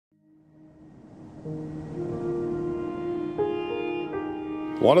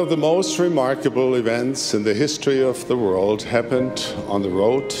One of the most remarkable events in the history of the world happened on the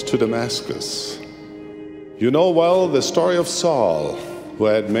road to Damascus. You know well the story of Saul, who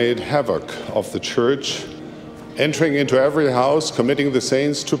had made havoc of the church, entering into every house, committing the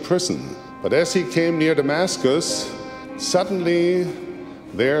saints to prison. But as he came near Damascus, suddenly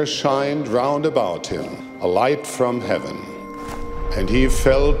there shined round about him a light from heaven. And he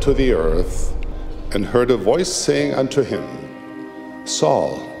fell to the earth and heard a voice saying unto him,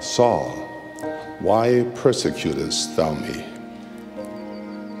 Saul, Saul, why persecutest thou me?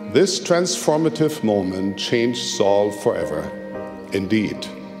 This transformative moment changed Saul forever. Indeed,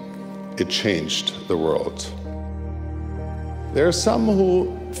 it changed the world. There are some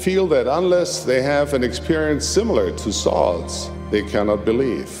who feel that unless they have an experience similar to Saul's, they cannot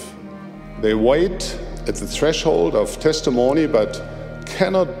believe. They wait at the threshold of testimony but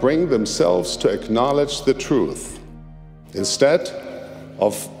cannot bring themselves to acknowledge the truth. Instead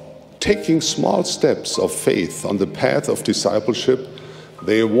of taking small steps of faith on the path of discipleship,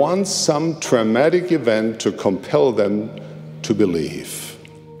 they want some traumatic event to compel them to believe.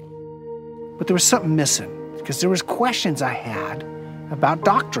 But there was something missing, because there was questions I had about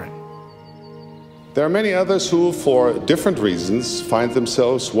doctrine. There are many others who, for different reasons, find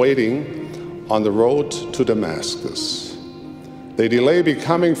themselves waiting on the road to Damascus. They delay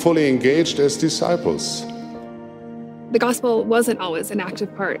becoming fully engaged as disciples. The gospel wasn't always an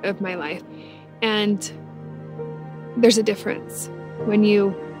active part of my life, and there's a difference when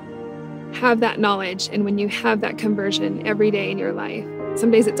you have that knowledge and when you have that conversion every day in your life.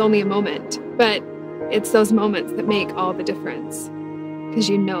 Some days it's only a moment, but it's those moments that make all the difference, because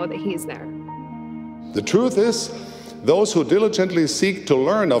you know that He's there. The truth is, those who diligently seek to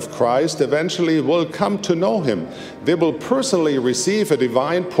learn of Christ eventually will come to know Him. They will personally receive a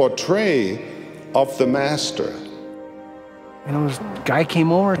divine portrait of the Master. You know, this guy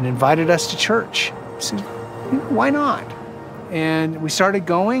came over and invited us to church. I said, why not? And we started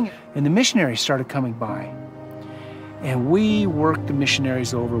going, and the missionaries started coming by. And we worked the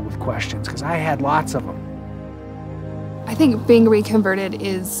missionaries over with questions, because I had lots of them. I think being reconverted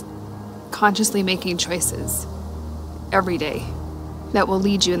is consciously making choices every day that will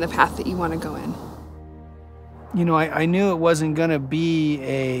lead you in the path that you want to go in. You know, I knew it wasn't going to be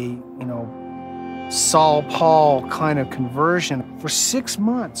a, Saul Paul kind of conversion. For 6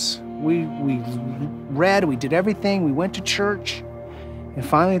 months, we read, we did everything, we went to church, and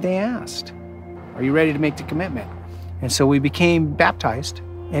finally they asked, are you ready to make the commitment? And so we became baptized,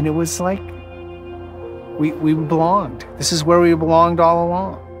 and it was like we belonged. This is where we belonged all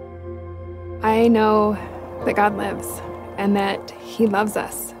along. I know that God lives and that He loves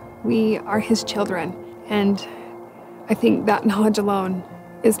us. We are His children, and I think that knowledge alone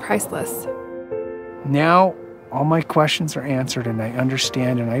is priceless. Now, all my questions are answered, and I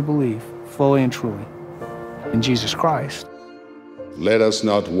understand and I believe fully and truly in Jesus Christ. Let us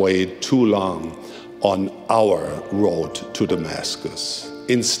not wait too long on our road to Damascus.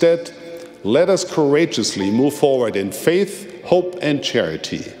 Instead, let us courageously move forward in faith, hope, and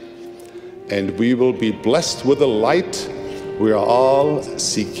charity. And we will be blessed with the light we are all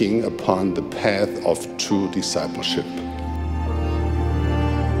seeking upon the path of true discipleship.